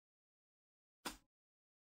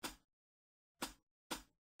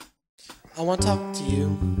I want to talk to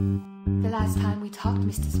you. The last time we talked,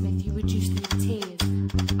 Mr. Smith, you reduced me to tears.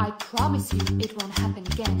 I promise you it won't happen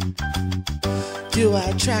again. Do I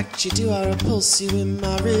attract you? Do I repulse you in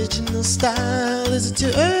my original style? Is it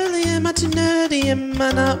too early? Am I too nerdy? Am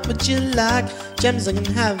I not what you like? Gems I can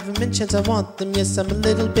have them, enchants I want them. Yes, I'm a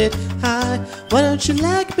little bit high. Why don't you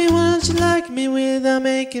like me? Why don't you like me without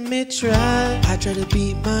making me try? I try to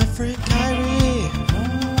beat my friend Kairi,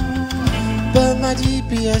 but my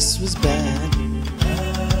DPS was bad.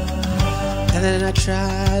 And then I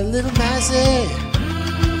tried little Mazzy.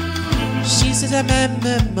 She says I'm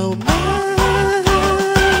MMO Mad.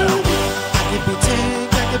 I could be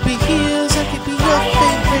tank, I could be heals, I could be your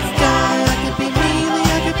favorite guy. I could be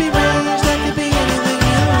melee, I could be ranged, I could be anything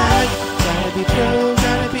you like. Gotta be pro,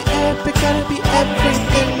 gotta be epic, gotta be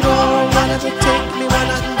everything more. Why not you take me, why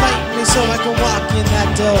not invite me so I can walk in that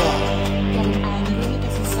door? Getting angry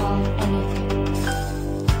doesn't solve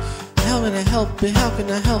anything. How can I help it? How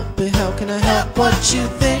can I help it? How can I help what you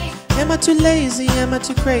think? Am I too lazy? Am I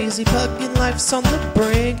too crazy? Puggin, life's on the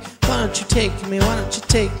brink. Why don't you take me? Why don't you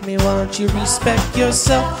take me? Why don't you respect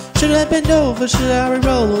yourself? Should I bend over? Should I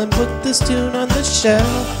reroll and put this tune on the shelf?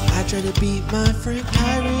 I try to beat my friend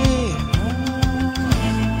Kairi,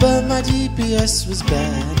 but my DPS was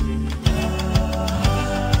bad.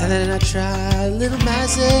 And then I tried little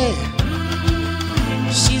Mazzy.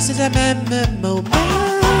 She says I'm MMO Mad.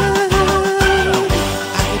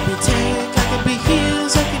 I could be tank, I could be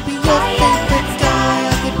heals, I could be your favorite guy.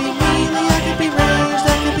 I could be melee, I could be ranged,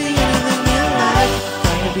 I could be anything you like.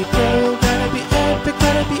 Gotta be pro, gotta be epic,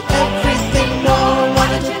 gotta be everything more. Why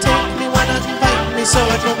not you take me, why not invite me so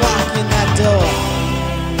I can walk in that door?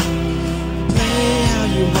 Play how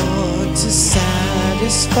you want to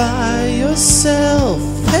satisfy yourself,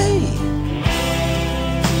 hey.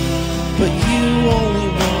 But you only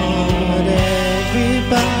want what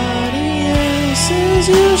everybody else says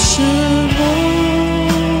you should want.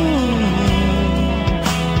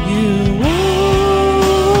 You want.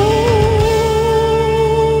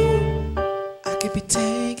 I could be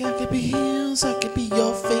tank, I could be heals, I could be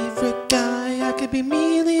your favorite guy. I could be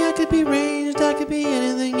melee, I could be ranged, I could be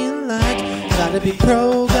anything you like. Gotta be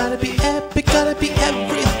pro, gotta be epic, gotta be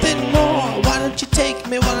everything more. Why don't you take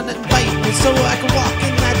me, why not invite me so I can walk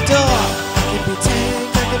in that door? I could be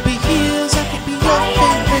tank, I could be heals, I could be your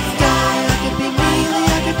favorite guy. I could be melee,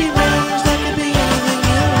 I could be ranged, I could be anything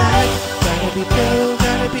you like. Gotta be pro,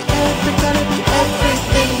 gotta be epic, gotta be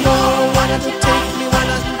everything more. Why don't you take me, why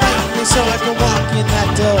not invite me so I can walk in that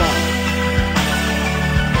door?